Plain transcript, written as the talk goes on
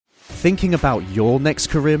thinking about your next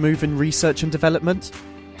career move in research and development?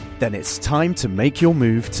 Then it's time to make your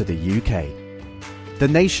move to the UK. The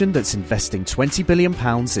nation that's investing £20 billion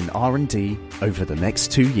in R&D over the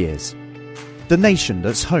next 2 years. The nation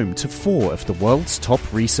that's home to 4 of the world's top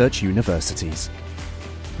research universities.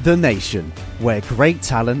 The nation where great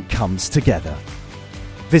talent comes together.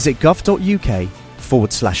 Visit gov.uk/great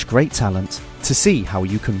talent to see how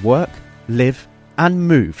you can work, live and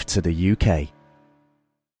move to the UK.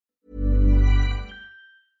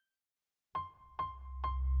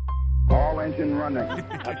 All engine running.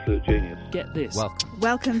 Absolute genius. Get this.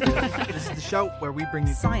 Welcome. This is the show where we bring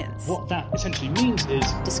you Science. What that essentially means is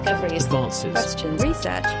discoveries, advances, Questions.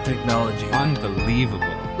 Research. technology. Unbelievable.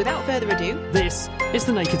 Without further ado, This is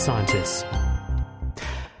The Naked Scientists.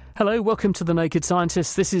 Hello, welcome to The Naked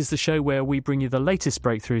Scientists. This is the show where we bring you the latest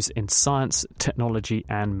breakthroughs in science, technology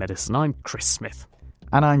and medicine. I'm Chris Smith.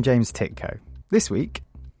 And I'm James Titko. This week,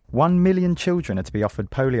 1 million children are to be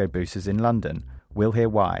offered polio boosters in London. We'll hear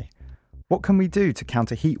why. What can we do to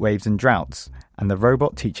counter heat waves and droughts? And the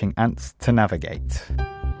robot teaching ants to navigate.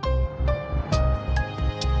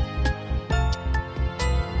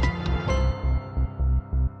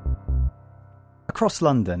 Across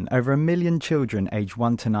London, over 1 million children aged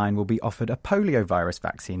 1 to 9 will be offered a poliovirus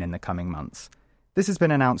vaccine in the coming months. This has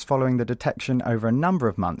been announced following the detection over a number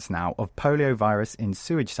of months now of poliovirus in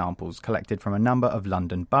sewage samples collected from a number of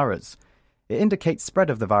London boroughs. It indicates spread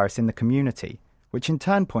of the virus in the community, which in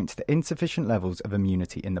turn points to insufficient levels of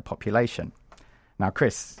immunity in the population. Now,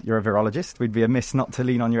 Chris, you're a virologist. We'd be amiss not to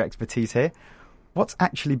lean on your expertise here. What's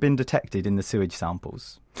actually been detected in the sewage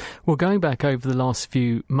samples? Well, going back over the last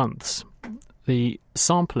few months, the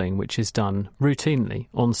sampling, which is done routinely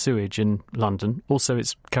on sewage in London, also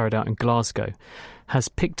it's carried out in Glasgow, has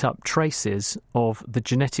picked up traces of the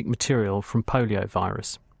genetic material from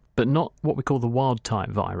poliovirus, but not what we call the wild-type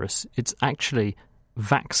virus. It's actually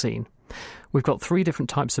vaccine. We've got 3 different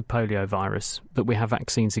types of poliovirus that we have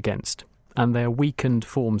vaccines against, and they're weakened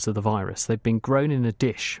forms of the virus. They've been grown in a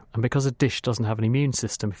dish, and because a dish doesn't have an immune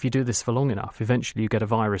system, if you do this for long enough, eventually you get a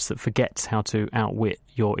virus that forgets how to outwit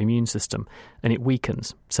your immune system, and it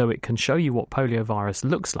weakens. So it can show you what poliovirus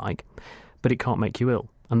looks like, but it can't make you ill,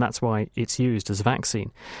 and that's why it's used as a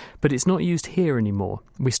vaccine. But it's not used here anymore.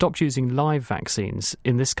 We stopped using live vaccines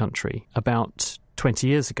in this country about 20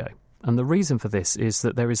 years ago. And the reason for this is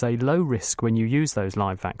that there is a low risk when you use those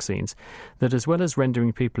live vaccines that as well as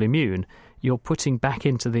rendering people immune, you're putting back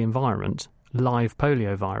into the environment live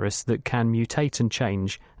poliovirus that can mutate and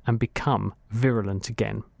change and become virulent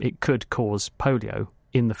again. It could cause polio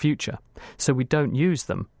in the future. So we don't use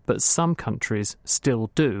them, but some countries still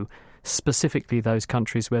do, specifically those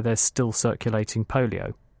countries where there's still circulating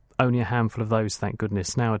polio. Only a handful of those, thank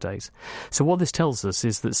goodness, nowadays. So what this tells us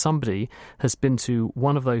is that somebody has been to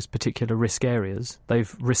one of those particular risk areas,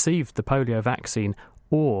 they've received the polio vaccine,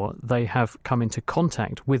 or they have come into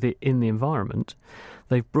contact with it in the environment,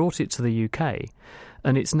 they've brought it to the UK,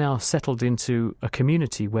 and it's now settled into a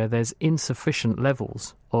community where there's insufficient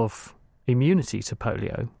levels of immunity to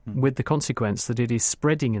polio, with the consequence that it is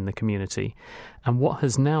spreading in the community. And what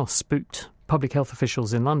has now spooked public health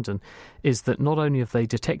officials in London is that not only have they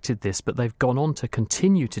detected this, but they've gone on to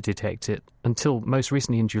continue to detect it until most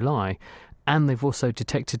recently in July, and they've also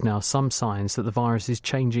detected now some signs that the virus is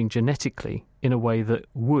changing genetically in a way that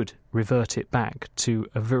would revert it back to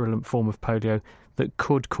a virulent form of polio that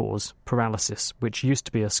could cause paralysis, which used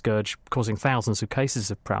to be a scourge, causing thousands of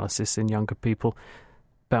cases of paralysis in younger people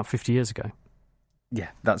about 50 years ago. Yeah,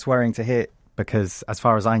 that's worrying to hear because, as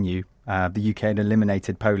far as I knew, the UK had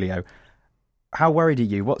eliminated polio. How worried are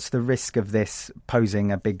you? What's the risk of this posing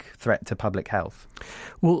a big threat to public health?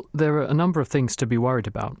 Well, there are a number of things to be worried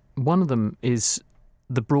about. One of them is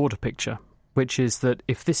the broader picture, which is that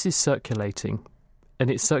if this is circulating, and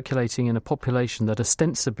it's circulating in a population that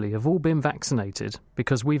ostensibly have all been vaccinated,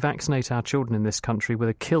 because we vaccinate our children in this country with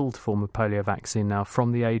a killed form of polio vaccine now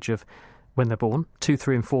from the age of when they're born, 2,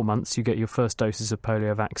 3 and 4 months, you get your first doses of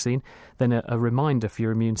polio vaccine, then a reminder for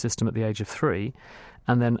your immune system at the age of 3,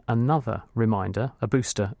 and then another reminder, a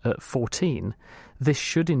booster, at 14. This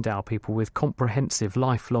should endow people with comprehensive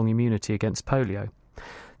lifelong immunity against polio.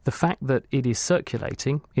 The fact that it is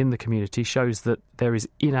circulating in the community shows that there is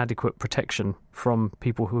inadequate protection from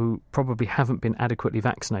people who probably haven't been adequately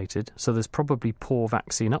vaccinated, so there's probably poor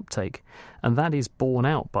vaccine uptake. And that is borne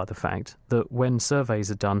out by the fact that when surveys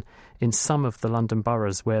are done in some of the London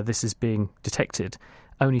boroughs where this is being detected,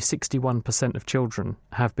 only 61% of children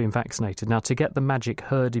have been vaccinated. Now, to get the magic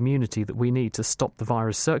herd immunity that we need to stop the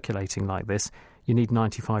virus circulating like this, you need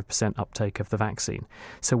 95% uptake of the vaccine.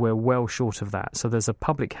 So we're well short of that. So there's a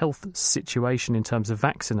public health situation in terms of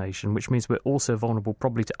vaccination, which means we're also vulnerable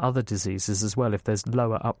probably to other diseases as well if there's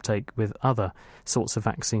lower uptake with other sorts of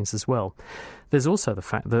vaccines as well. There's also the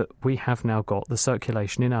fact that we have now got the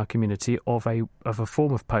circulation in our community of a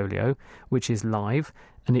form of polio which is live,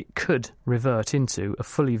 and it could revert into a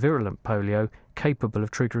fully virulent polio capable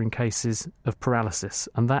of triggering cases of paralysis.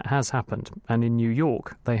 And that has happened. And in New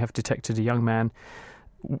York, they have detected a young man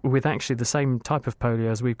with actually the same type of polio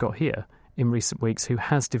as we've got here in recent weeks who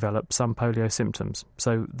has developed some polio symptoms.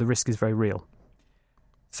 So the risk is very real.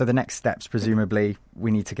 So the next steps, presumably,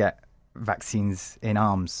 we need to get vaccines in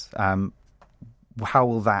arms. How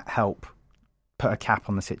will that help put a cap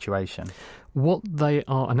on the situation? What they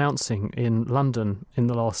are announcing in London in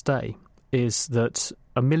the last day is that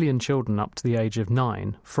 1 million children up to the age of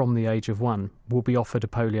 9 from the age of 1 will be offered a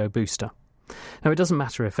polio booster. Now, it doesn't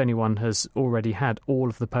matter if anyone has already had all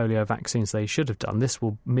of the polio vaccines they should have done. This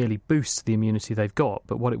will merely boost the immunity they've got.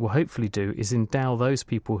 But what it will hopefully do is endow those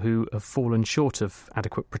people who have fallen short of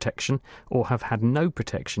adequate protection or have had no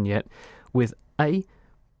protection yet with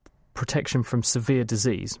protection from severe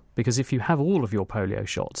disease, because if you have all of your polio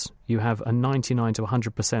shots, you have a 99 to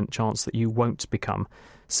 100% chance that you won't become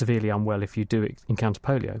severely unwell if you do encounter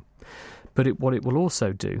polio. But what it will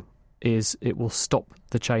also do is it will stop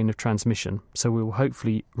the chain of transmission. So we will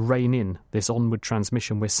hopefully rein in this onward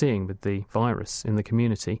transmission we're seeing with the virus in the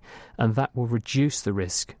community, and that will reduce the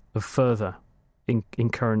risk of further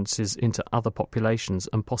incurrences into other populations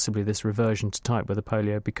and possibly this reversion to type where the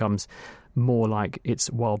polio becomes more like its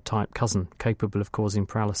wild type cousin, capable of causing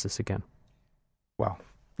paralysis again. Well,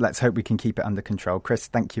 let's hope we can keep it under control. Chris,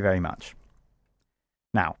 thank you very much.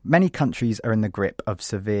 Now, many countries are in the grip of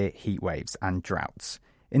severe heat waves and droughts.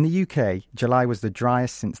 In the UK, July was the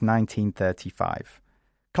driest since 1935.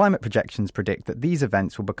 Climate projections predict that these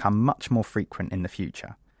events will become much more frequent in the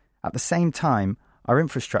future. At the same time, our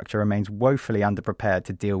infrastructure remains woefully underprepared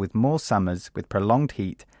to deal with more summers with prolonged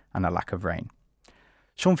heat and a lack of rain.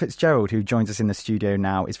 Sean Fitzgerald, who joins us in the studio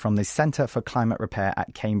now, is from the Centre for Climate Repair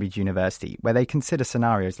at Cambridge University, where they consider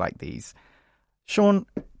scenarios like these. Sean,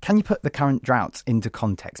 can you put the current droughts into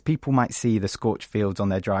context? People might see the scorched fields on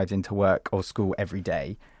their drives into work or school every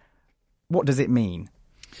day. What does it mean?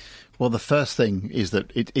 Well, the first thing is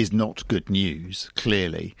that it is not good news,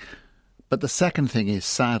 clearly. But the second thing is,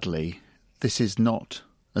 sadly, this is not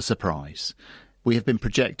a surprise. We have been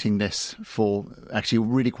projecting this for actually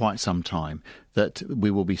really quite some time, that we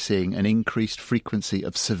will be seeing an increased frequency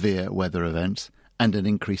of severe weather events and an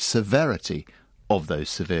increased severity of those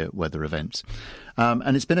severe weather events.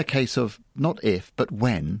 And it's been a case of not if, but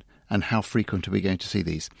when and how frequent are we going to see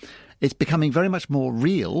these. It's becoming very much more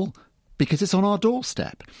real because it's on our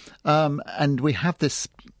doorstep. And we have this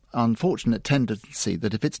unfortunate tendency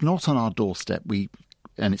that if it's not on our doorstep,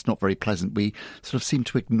 and it's not very pleasant, we sort of seem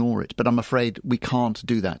to ignore it. But I'm afraid we can't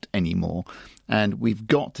do that anymore. And we've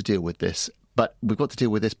got to deal with this. But we've got to deal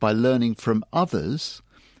with this by learning from others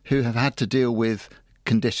who have had to deal with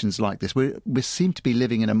conditions like this. We seem to be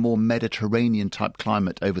living in a more Mediterranean-type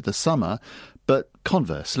climate over the summer. But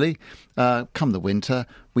conversely, come the winter,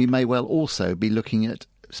 we may well also be looking at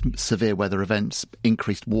severe weather events,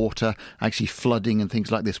 increased water, actually flooding and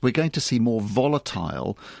things like this. We're going to see more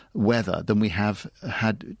volatile weather than we have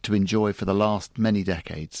had to enjoy for the last many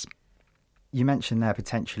decades. You mentioned there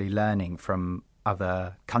potentially learning from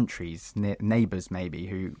other countries, neighbours maybe,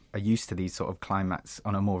 who are used to these sort of climates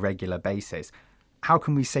on a more regular basis. How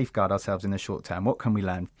can we safeguard ourselves in the short term? What can we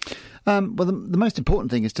learn? Well, the most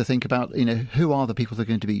important thing is to think about, who are the people that are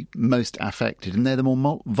going to be most affected, and they're the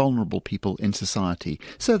more vulnerable people in society.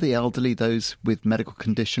 So the elderly, those with medical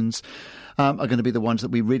conditions, are going to be the ones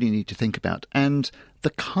that we really need to think about. And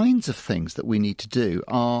the kinds of things that we need to do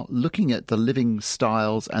are looking at the living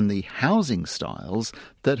styles and the housing styles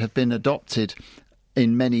that have been adopted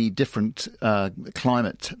in many different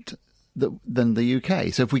climate than the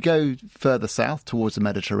UK. So if we go further south towards the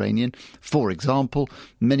Mediterranean, for example,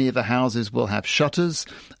 many of the houses will have shutters.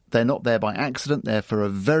 They're not there by accident. They're for a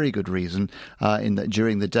very good reason. In that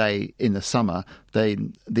during the day in the summer,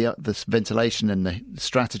 the ventilation and the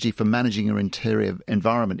strategy for managing your interior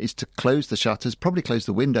environment is to close the shutters, probably close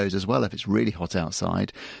the windows as well if it's really hot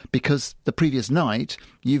outside, because the previous night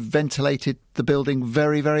you've ventilated the building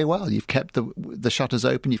very, very well. You've kept the shutters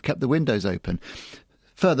open. You've kept the windows open.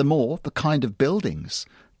 Furthermore, the kind of buildings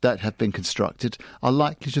that have been constructed are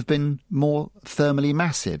likely to have been more thermally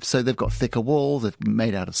massive. So they've got thicker walls, they've been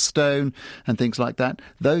made out of stone and things like that.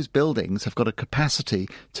 Those buildings have got a capacity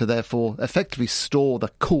to therefore effectively store the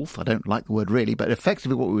coolth. I don't like the word really, but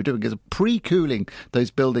effectively what we were doing is pre-cooling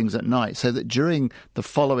those buildings at night so that during the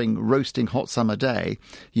following roasting hot summer day,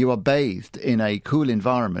 you are bathed in a cool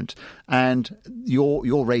environment and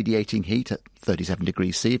you're radiating heat at 37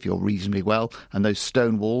 degrees C if you're reasonably well, and those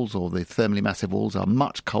stone walls or the thermally massive walls are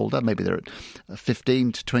much colder, maybe they're at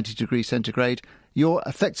 15 to 20 degrees centigrade. You're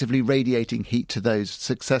effectively radiating heat to those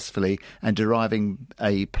successfully and deriving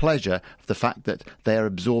a pleasure of the fact that they're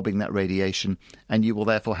absorbing that radiation, and you will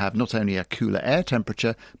therefore have not only a cooler air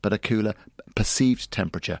temperature but a cooler perceived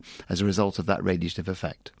temperature as a result of that radiative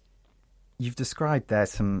effect. You've described there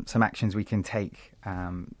some actions we can take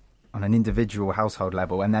on an individual household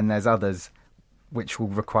level, and then there's others which will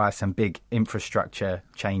require some big infrastructure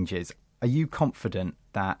changes. Are you confident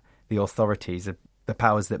that the authorities, the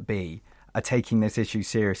powers that be, are taking this issue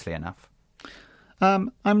seriously enough?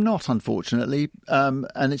 I'm not, unfortunately,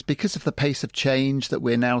 and it's because of the pace of change that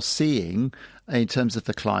we're now seeing in terms of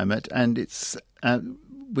the climate, and it's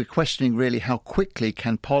we're questioning really how quickly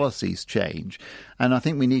can policies change, and I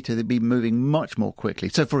think we need to be moving much more quickly.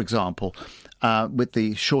 So, for example, with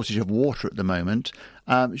the shortage of water at the moment,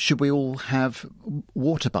 should we all have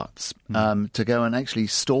water butts to go and actually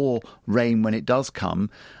store rain when it does come,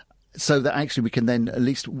 so that actually we can then at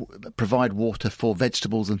least provide water for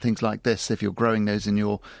vegetables and things like this if you're growing those in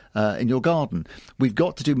your garden. We've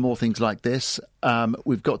got to do more things like this.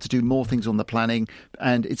 We've got to do more things on the planning,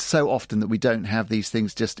 and it's so often that we don't have these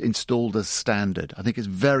things just installed as standard. I think it's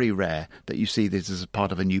very rare that you see this as a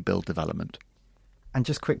part of a new build development. And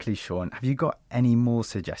just quickly, Sean, have you got any more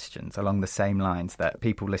suggestions along the same lines that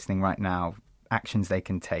people listening right now, actions they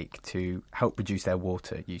can take to help reduce their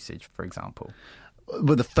water usage, for example?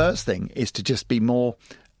 Well, the first thing is to just be more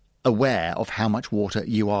aware of how much water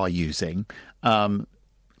you are using.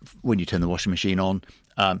 When you turn the washing machine on,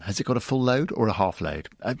 has it got a full load or a half load?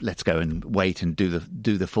 Let's go and wait and do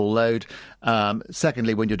the full load.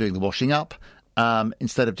 Secondly, when you're doing the washing up,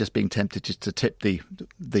 instead of just being tempted just to tip the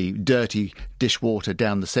dirty dishwater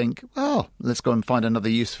down the sink, let's go and find another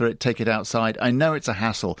use for it, take it outside. I know it's a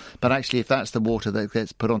hassle, but actually if that's the water that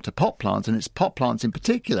gets put onto pot plants, and it's pot plants in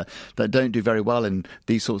particular that don't do very well in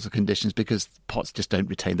these sorts of conditions because pots just don't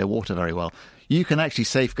retain their water very well, you can actually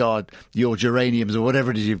safeguard your geraniums or whatever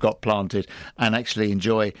it is you've got planted and actually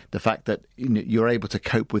enjoy the fact that you're able to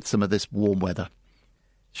cope with some of this warm weather.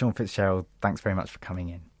 Sean Fitzgerald, thanks very much for coming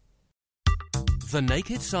in. The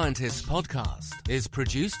Naked Scientists podcast is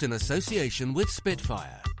produced in association with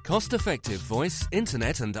Spitfire, cost-effective voice,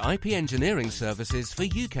 internet and IP engineering services for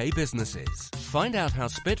UK businesses. Find out how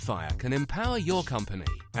Spitfire can empower your company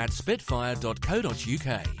at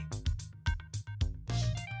spitfire.co.uk.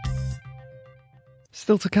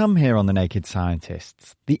 Still to come here on The Naked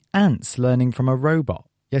Scientists, the ants learning from a robot.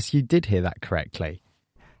 Yes, you did hear that correctly.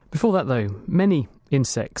 Before that, though, many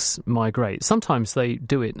insects migrate. Sometimes they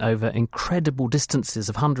do it over incredible distances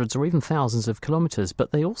of hundreds or even thousands of kilometres,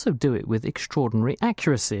 but they also do it with extraordinary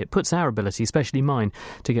accuracy. It puts our ability, especially mine,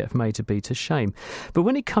 to get from A to B to shame. But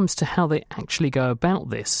when it comes to how they actually go about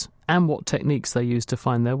this and what techniques they use to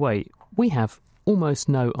find their way, we have almost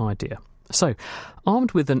no idea. So,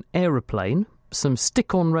 armed with an aeroplane, some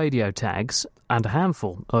stick-on radio tags and a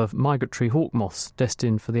handful of migratory hawk moths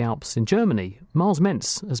destined for the Alps in Germany, Miles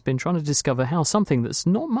Mentz has been trying to discover how something that's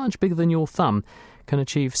not much bigger than your thumb can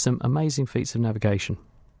achieve some amazing feats of navigation.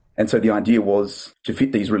 And so the idea was to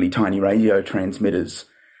fit these really tiny radio transmitters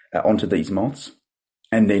onto these moths,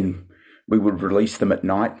 and then we would release them at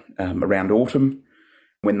night around autumn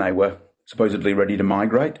when they were supposedly ready to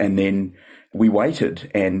migrate, and then we waited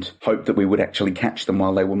and hoped that we would actually catch them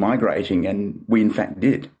while they were migrating, and we in fact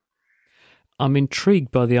did. I'm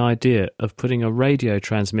intrigued by the idea of putting a radio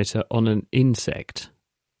transmitter on an insect.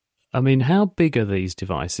 I mean, how big are these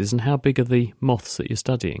devices and how big are the moths that you're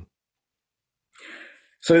studying?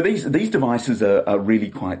 So these devices are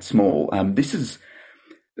really quite small. This is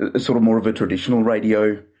sort of more of a traditional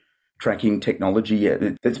radio tracking technology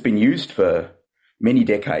that's been used for many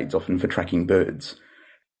decades, often for tracking birds.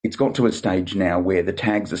 It's got to a stage now where the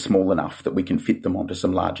tags are small enough that we can fit them onto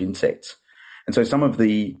some large insects. And so some of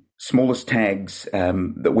the smallest tags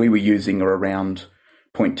that we were using are around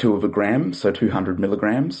 0.2 of a gram, so 200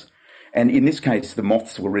 milligrams. And in this case, the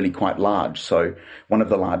moths were really quite large. So one of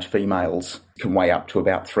the large females can weigh up to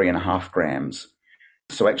about 3.5 grams.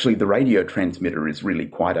 So actually the radio transmitter is really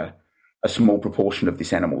quite a small proportion of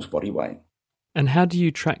this animal's body weight. And how do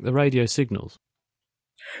you track the radio signals?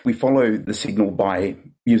 We follow the signal by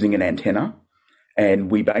using an antenna,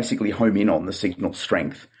 and we basically home in on the signal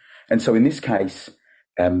strength. And so in this case,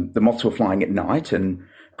 the moths were flying at night and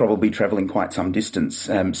probably travelling quite some distance.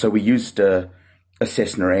 So we used a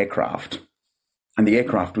Cessna aircraft, and the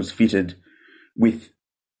aircraft was fitted with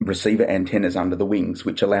receiver antennas under the wings,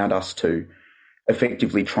 which allowed us to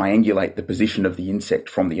effectively triangulate the position of the insect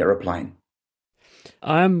from the aeroplane.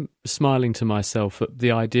 I'm smiling to myself at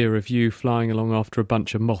the idea of you flying along after a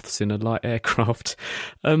bunch of moths in a light aircraft.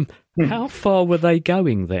 How far were they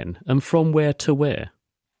going then, and from where to where?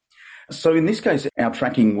 So in this case, our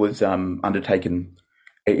tracking was undertaken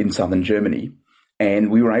in southern Germany,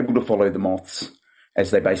 and we were able to follow the moths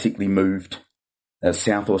as they basically moved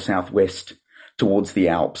south or southwest towards the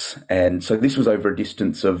Alps. And so this was over a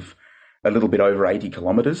distance of a little bit over 80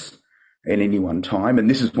 kilometres at any one time. And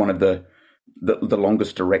this is one of the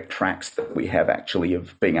longest direct tracks that we have actually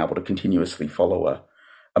of being able to continuously follow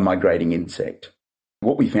a migrating insect.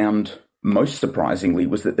 What we found most surprisingly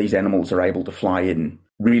was that these animals are able to fly in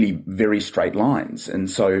really very straight lines. And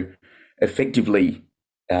so effectively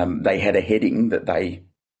they had a heading that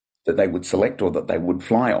they would select or that they would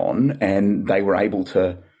fly on, and they were able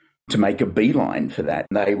to make a beeline for that.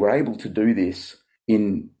 They were able to do this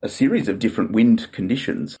in a series of different wind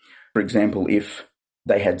conditions. For example, if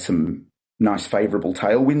they had some nice favourable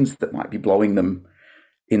tailwinds that might be blowing them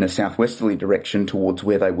in a southwesterly direction towards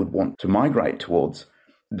where they would want to migrate towards,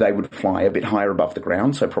 they would fly a bit higher above the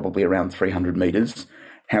ground, so probably around 300 metres.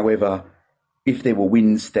 However, if there were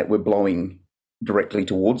winds that were blowing directly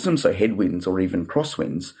towards them, so headwinds or even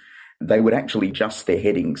crosswinds, they would actually adjust their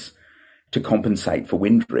headings to compensate for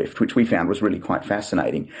wind drift, which we found was really quite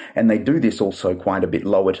fascinating. And they do this also quite a bit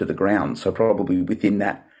lower to the ground, so probably within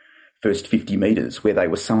that first 50 metres where they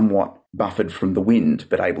were somewhat buffered from the wind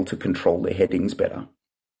but able to control their headings better.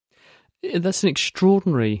 That's an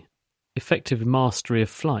extraordinary effective mastery of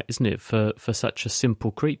flight, isn't it, for such a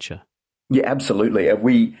simple creature? Yeah, absolutely.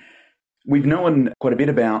 We've known quite a bit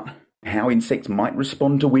about how insects might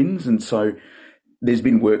respond to winds, and so there's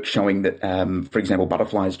been work showing that, for example,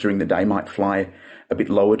 butterflies during the day might fly a bit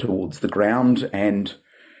lower towards the ground, and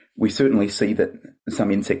we certainly see that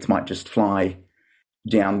some insects might just fly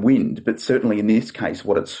downwind. But certainly in this case,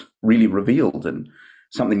 what it's really revealed, and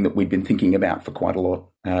something that we've been thinking about for quite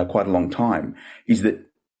a long time, is that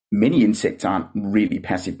many insects aren't really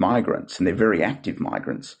passive migrants, and they're very active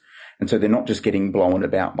migrants. And so they're not just getting blown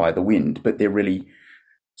about by the wind, but they're really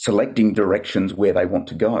selecting directions where they want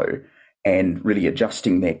to go and really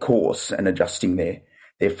adjusting their course and adjusting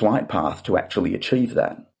their flight path to actually achieve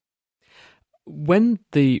that. When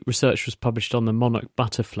the research was published on the monarch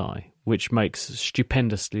butterfly, which makes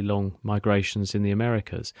stupendously long migrations in the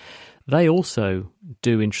Americas, they also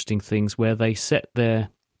do interesting things where they set their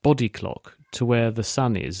body clock to where the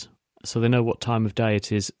sun is, so they know what time of day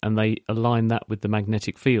it is, and they align that with the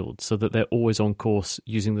magnetic field so that they're always on course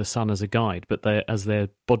using the sun as a guide, but as their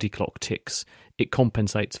body clock ticks, it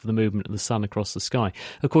compensates for the movement of the sun across the sky.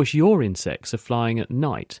 Of course, your insects are flying at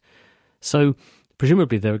night, so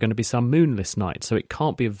presumably there are going to be some moonless nights, so it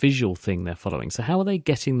can't be a visual thing they're following. So how are they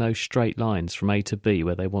getting those straight lines from A to B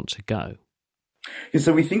where they want to go? Yeah,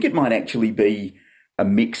 so we think it might actually be a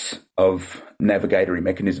mix of navigatory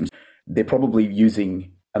mechanisms. They're probably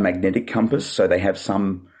using a magnetic compass, so they have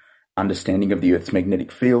some understanding of the Earth's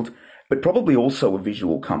magnetic field, but probably also a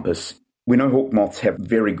visual compass. We know hawk moths have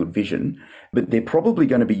very good vision, but they're probably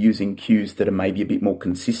going to be using cues that are maybe a bit more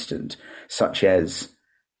consistent, such as,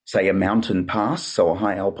 say, a mountain pass, so a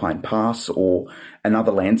high alpine pass, or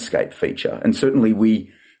another landscape feature. And certainly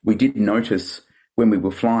we did notice when we were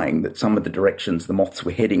flying that some of the directions the moths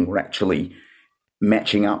were heading were actually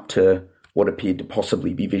matching up to what appeared to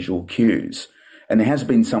possibly be visual cues. And there has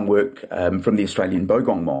been some work from the Australian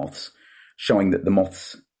bogong moths showing that the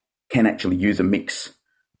moths can actually use a mix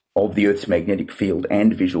of the Earth's magnetic field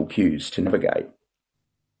and visual cues to navigate.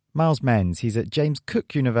 Miles Menz, he's at James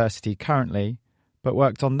Cook University currently, but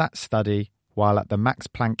worked on that study while at the Max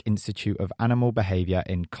Planck Institute of Animal Behaviour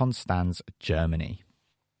in Konstanz, Germany.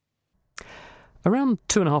 Around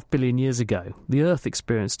 2.5 billion years ago, the Earth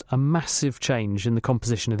experienced a massive change in the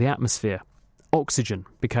composition of the atmosphere. Oxygen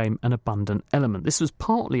became an abundant element. This was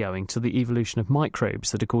partly owing to the evolution of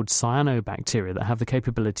microbes that are called cyanobacteria that have the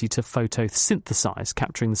capability to photosynthesize,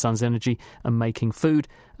 capturing the sun's energy and making food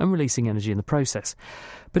and releasing energy in the process.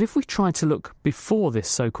 But if we try to look before this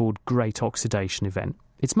so-called great oxidation event,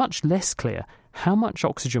 it's much less clear how much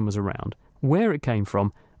oxygen was around, where it came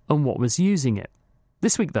from and what was using it.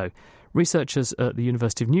 This week, though, researchers at the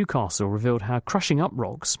University of Newcastle revealed how crushing up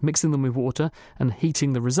rocks, mixing them with water and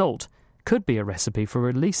heating the result could be a recipe for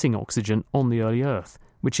releasing oxygen on the early Earth,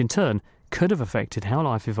 which in turn could have affected how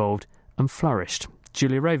life evolved and flourished.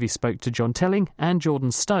 Julia Rovey spoke to John Telling and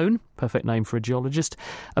Jordan Stone, perfect name for a geologist,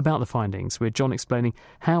 about the findings, with John explaining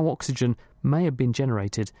how oxygen may have been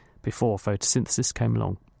generated before photosynthesis came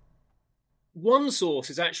along. One source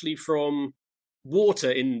is actually from water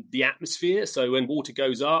in the atmosphere. So when water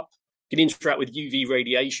goes up, it can interact with UV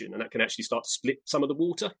radiation, and that can actually start to split some of the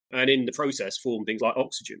water and in the process form things like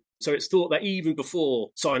oxygen. So it's thought that even before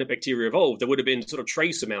cyanobacteria evolved, there would have been sort of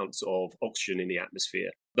trace amounts of oxygen in the atmosphere,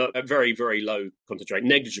 but at very, very low concentration,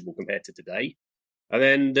 negligible compared to today. And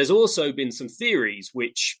then there's also been some theories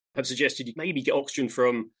which have suggested you maybe get oxygen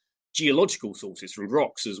from geological sources, from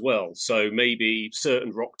rocks as well. So maybe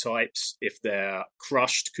certain rock types, if they're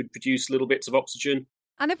crushed, could produce little bits of oxygen.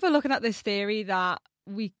 And if we're looking at this theory that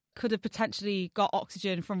we could have potentially got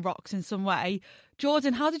oxygen from rocks in some way,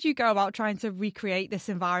 Jordan, how did you go about trying to recreate this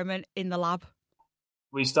environment in the lab?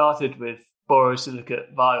 We started with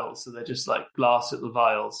borosilicate vials, so they're just like glass little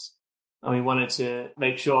vials. And we wanted to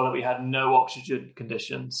make sure that we had no oxygen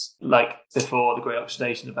conditions, like before the Great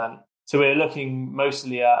Oxidation event. So we're looking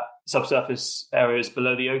mostly at subsurface areas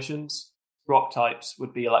below the oceans. Rock types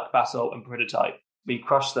would be like basalt and peridotite. We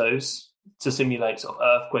crush those to simulate sort of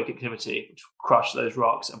earthquake activity, which crush those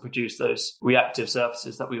rocks and produce those reactive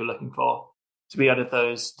surfaces that we were looking for. So we added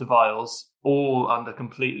those to vials, all under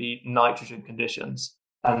completely nitrogen conditions.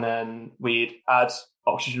 And then we'd add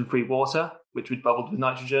oxygen-free water, which we'd bubbled with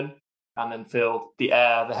nitrogen, and then filled the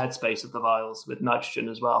air, the headspace of the vials, with nitrogen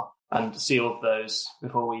as well, and sealed those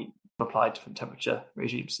before we applied different temperature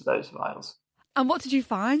regimes to those vials. And what did you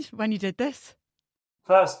find when you did this?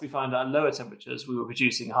 First, we found at lower temperatures, we were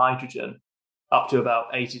producing hydrogen up to about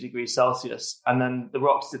 80 degrees Celsius. And then the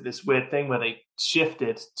rocks did this weird thing where they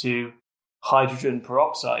shifted to hydrogen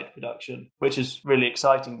peroxide production, which is really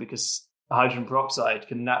exciting because hydrogen peroxide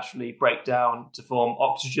can naturally break down to form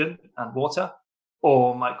oxygen and water,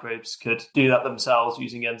 or microbes could do that themselves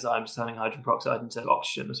using enzymes turning hydrogen peroxide into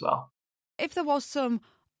oxygen as well. If there was some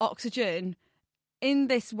oxygen in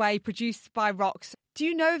this way produced by rocks, do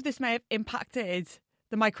you know if this may have impacted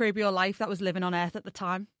the microbial life that was living on Earth at the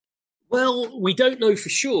time? Well, we don't know for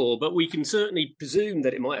sure, but we can certainly presume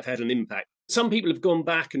that it might have had an impact. Some people have gone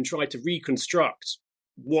back and tried to reconstruct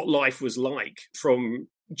what life was like from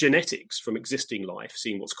genetics, from existing life,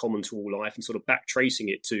 seeing what's common to all life and sort of back tracing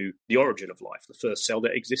it to the origin of life, the first cell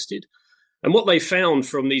that existed. And what they found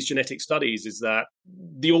from these genetic studies is that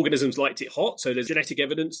the organisms liked it hot. So there's genetic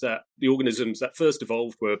evidence that the organisms that first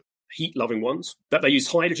evolved were heat-loving ones, that they used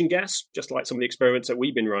hydrogen gas, just like some of the experiments that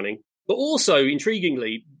we've been running. But also,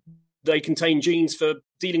 intriguingly, they contain genes for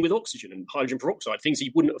dealing with oxygen and hydrogen peroxide, things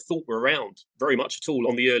you wouldn't have thought were around very much at all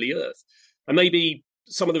on the early Earth. And maybe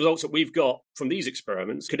some of the results that we've got from these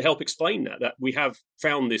experiments could help explain that we have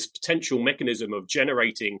found this potential mechanism of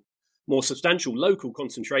generating more substantial local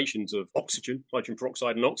concentrations of oxygen, hydrogen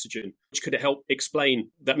peroxide and oxygen, which could help explain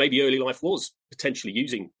that maybe early life was potentially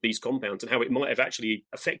using these compounds and how it might have actually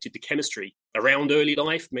affected the chemistry around early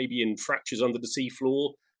life, maybe in fractures under the sea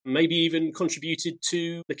floor, maybe even contributed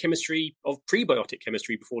to the chemistry of prebiotic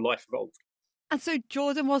chemistry before life evolved. And so,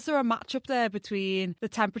 Jordan, was there a match-up there between the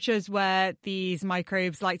temperatures where these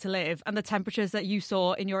microbes like to live and the temperatures that you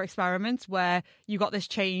saw in your experiments where you got this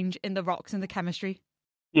change in the rocks and the chemistry?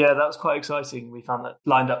 Yeah, that was quite exciting. We found that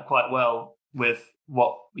lined up quite well with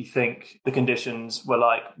what we think the conditions were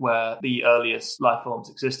like where the earliest life forms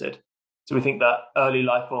existed. So we think that early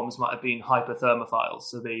life forms might have been hyperthermophiles,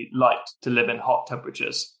 so they liked to live in hot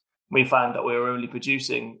temperatures. We found that we were only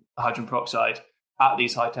producing hydrogen peroxide at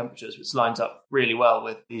these high temperatures, which lines up really well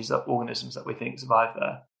with these organisms that we think survive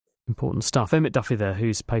there. Important stuff. Emmett Duffy there,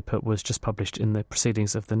 whose paper was just published in the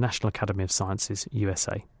Proceedings of the National Academy of Sciences,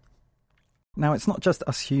 USA. Now, it's not just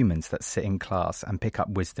us humans that sit in class and pick up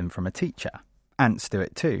wisdom from a teacher. Ants do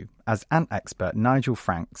it too. As ant expert Nigel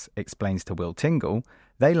Franks explains to Will Tingle,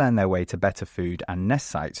 they learn their way to better food and nest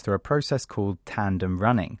sites through a process called tandem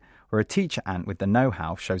running, where a teacher ant with the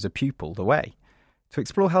know-how shows a pupil the way. To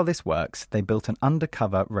explore how this works, they built an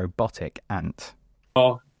undercover robotic ant.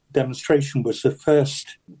 Our demonstration was the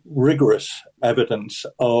first rigorous evidence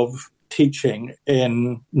of teaching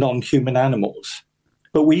in non-human animals.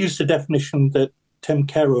 But we used a definition that Tim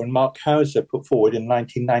Caro and Mark Hauser put forward in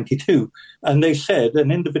 1992. And they said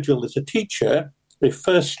an individual is a teacher if,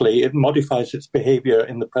 firstly, it modifies its behavior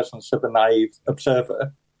in the presence of a naive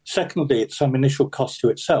observer. Secondly, it's some initial cost to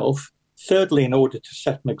itself. Thirdly, in order to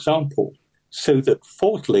set an example. So that,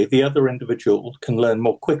 fourthly, the other individual can learn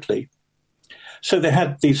more quickly. So they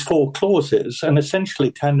had these four clauses, and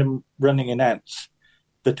essentially tandem running in ants,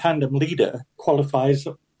 the tandem leader qualifies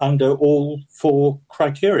under all four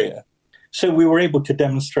criteria. So we were able to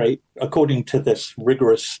demonstrate, according to this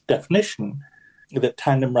rigorous definition, that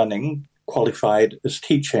tandem running qualified as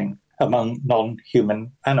teaching among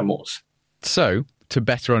non-human animals. So, to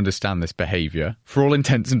better understand this behaviour, for all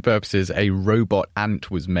intents and purposes, a robot ant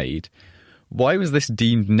was made. Why was this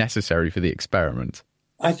deemed necessary for the experiment?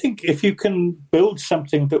 I think if you can build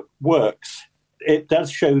something that works, it does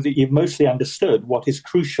show that you've mostly understood what is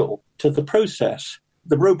crucial to the process.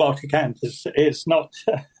 The robotic ant is not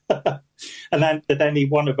an ant that any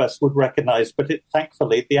one of us would recognize, but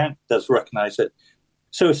thankfully the ant does recognize it.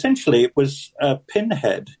 So essentially it was a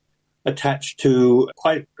pinhead attached to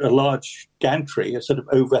quite a large gantry, a sort of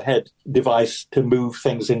overhead device to move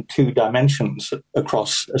things in 2 dimensions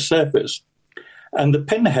across a surface. And the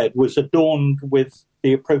pinhead was adorned with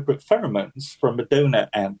the appropriate pheromones from a donor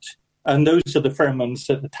ant. And those are the pheromones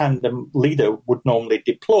that the tandem leader would normally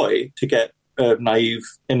deploy to get a naive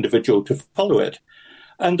individual to follow it.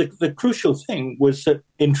 And the crucial thing was that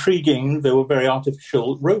intriguing, though a very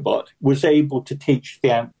artificial robot, was able to teach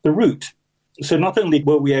the ant the route. So not only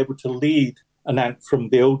were we able to lead an ant from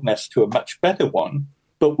the old nest to a much better one,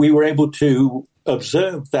 but we were able to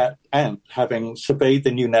observe that ant, having surveyed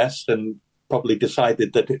the new nest and probably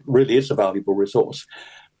decided that it really is a valuable resource.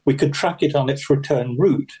 We could track it on its return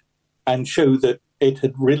route and show that it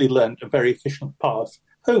had really learned a very efficient path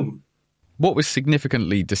home. What was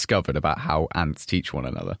significantly discovered about how ants teach one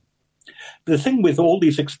another? The thing with all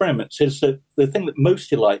these experiments is that the thing that most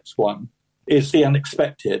delights one is the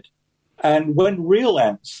unexpected. And when real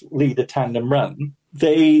ants lead a tandem run,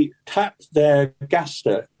 they tap their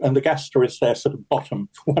gaster, and the gaster is their sort of bottom,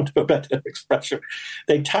 for want of a better expression.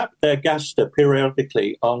 They tap their gaster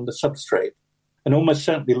periodically on the substrate and almost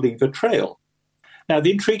certainly leave a trail. Now,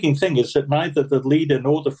 the intriguing thing is that neither the leader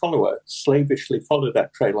nor the follower slavishly follow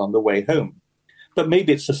that trail on the way home. But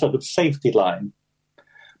maybe it's a sort of safety line.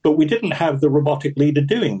 But we didn't have the robotic leader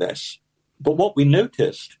doing this. But what we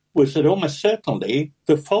noticed was that almost certainly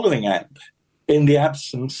the following ant, in the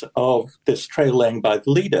absence of this trail laying by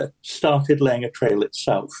the leader, started laying a trail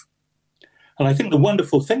itself. And I think the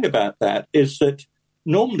wonderful thing about that is that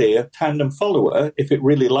normally a tandem follower, if it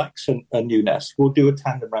really likes a new nest, will do a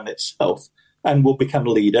tandem run itself and will become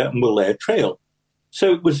a leader and will lay a trail.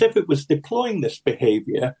 So it was as if it was deploying this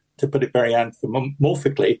behavior, to put it very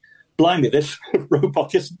anthropomorphically, blimey, this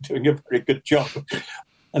robot isn't doing a very good job.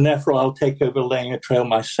 And therefore I'll take over laying a trail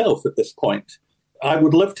myself at this point. I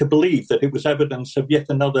would love to believe that it was evidence of yet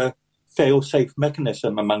another fail-safe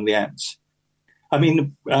mechanism among the ants. I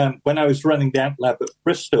mean, when I was running the ant lab at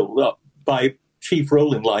Bristol, my chief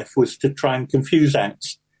role in life was to try and confuse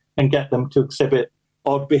ants and get them to exhibit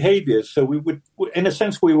odd behaviors. So we would, in a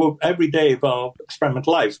sense, we were every day of our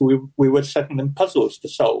experimental lives, we were setting them puzzles to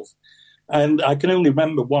solve. And I can only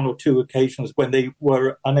remember 1 or 2 occasions when they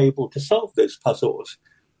were unable to solve those puzzles.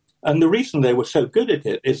 And the reason they were so good at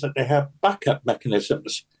it is that they have backup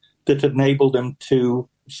mechanisms that enable them to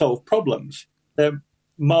solve problems. They're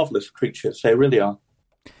marvellous creatures, they really are.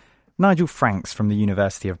 Nigel Franks from the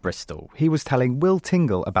University of Bristol. He was telling Will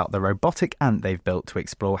Tingle about the robotic ant they've built to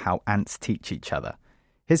explore how ants teach each other.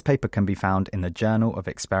 His paper can be found in the Journal of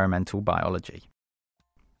Experimental Biology.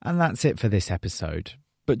 And that's it for this episode.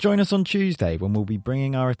 But join us on Tuesday when we'll be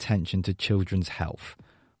bringing our attention to children's health.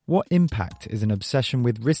 What impact is an obsession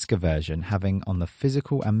with risk aversion having on the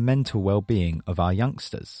physical and mental well-being of our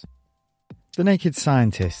youngsters? The Naked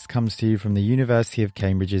Scientist comes to you from the University of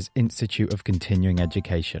Cambridge's Institute of Continuing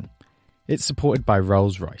Education. It's supported by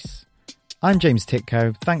Rolls-Royce. I'm James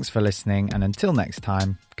Titko, thanks for listening, and until next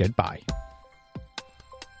time, goodbye.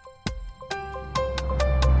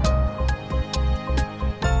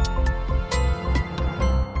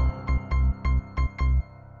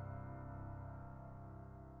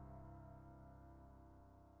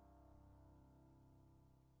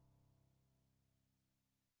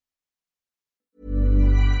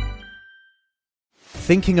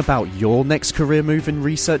 Thinking about your next career move in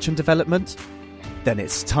research and development? Then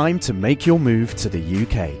it's time to make your move to the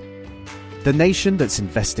UK. The nation that's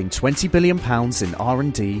investing £20 billion in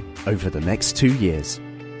R&D over the next 2 years.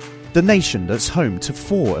 The nation that's home to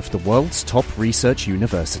 4 of the world's top research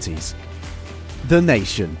universities. The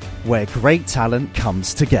nation where great talent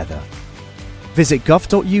comes together. Visit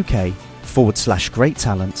gov.uk/great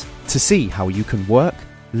talent to see how you can work,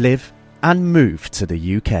 live and move to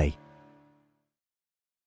the UK.